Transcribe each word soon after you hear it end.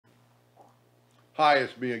Hi,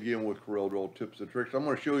 it's me again with Corel Tips and Tricks. I'm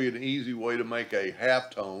going to show you an easy way to make a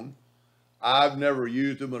halftone. I've never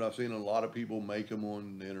used them, but I've seen a lot of people make them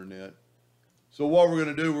on the internet. So what we're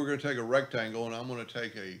going to do, we're going to take a rectangle, and I'm going to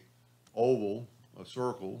take a oval, a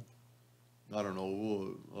circle, not an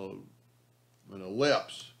oval, an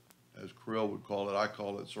ellipse, as Corel would call it. I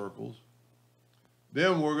call it circles.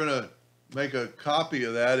 Then we're going to make a copy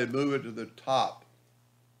of that and move it to the top.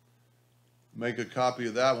 Make a copy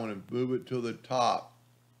of that one and move it to the top.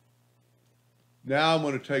 Now I'm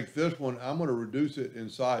going to take this one, I'm going to reduce it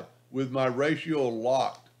inside with my ratio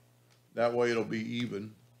locked. That way it'll be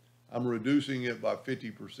even. I'm reducing it by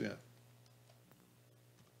 50%.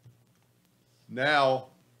 Now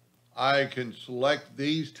I can select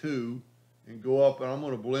these two and go up, and I'm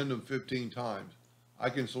going to blend them 15 times. I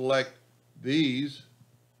can select these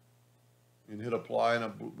and hit apply, and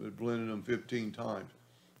I'm blending them 15 times.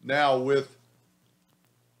 Now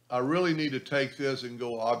I really need to take this and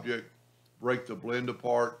go object, break the blend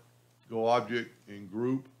apart, go object and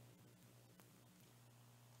group,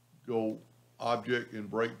 go object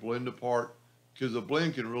and break blend apart, because the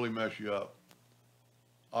blend can really mess you up.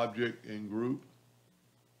 Object and group.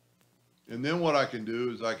 And then what I can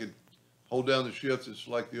do is I can hold down the shift and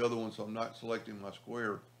select the other one so I'm not selecting my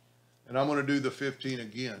square. And I'm going to do the 15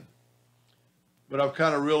 again. But I've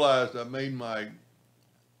kind of realized I made my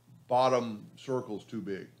bottom circles too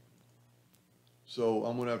big. So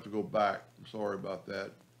I'm going to have to go back. I'm sorry about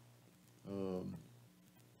that.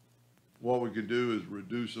 What we can do is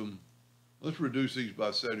reduce them. Let's reduce these by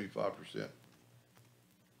 75%.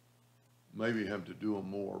 Maybe have to do them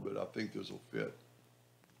more, but I think this will fit.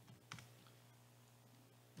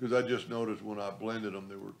 Because I just noticed when I blended them,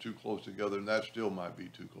 they were too close together, and that still might be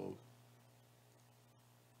too close.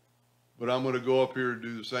 But I'm going to go up here and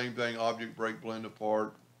do the same thing, object, break, blend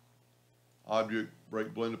apart. Object,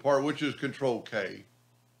 break, blend apart, which is Control K.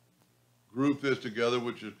 Group this together,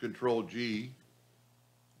 which is Control G.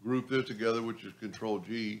 Group this together, which is Control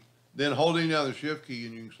G. Then holding down the Shift key,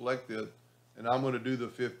 and you can select this, and I'm going to do the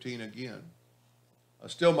 15 again. I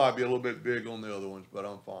still might be a little bit big on the other ones, but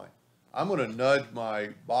I'm fine. I'm going to nudge my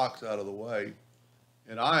box out of the way,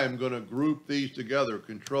 and I am going to group these together,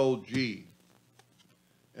 Control G.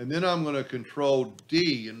 And then I'm going to Control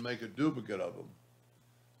D and make a duplicate of them.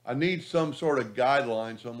 I need some sort of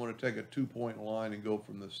guideline, so I'm going to take a 2-point line and go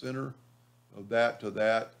from the center of that to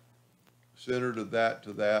that, center to that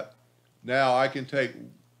to that. Now I can take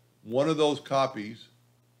one of those copies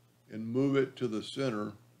and move it to the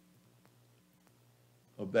center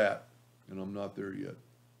of that, and I'm not there yet.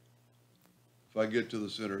 If I get to the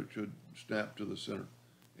center, it should snap to the center.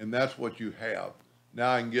 And that's what you have.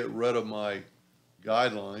 Now I can get rid of my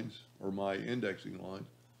guidelines or my indexing lines,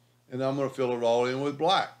 and I'm going to fill it all in with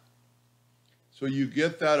black. So you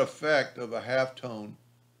get that effect of a halftone.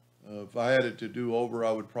 If I had it to do over,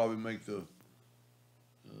 I would probably make the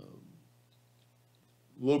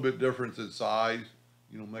little bit difference in size,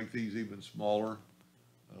 make these even smaller.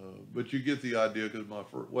 But you get the idea, because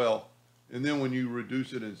and then when you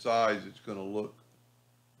reduce it in size, it's going to look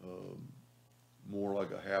more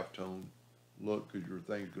like a halftone look, because your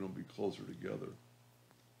thing's going to be closer together.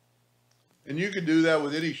 And you can do that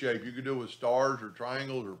with any shape. You can do it with stars or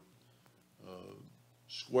triangles or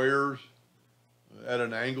squares at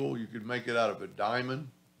an angle. You could make it out of a diamond.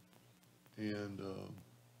 And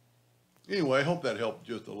anyway, I hope that helped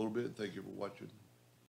just a little bit. Thank you for watching.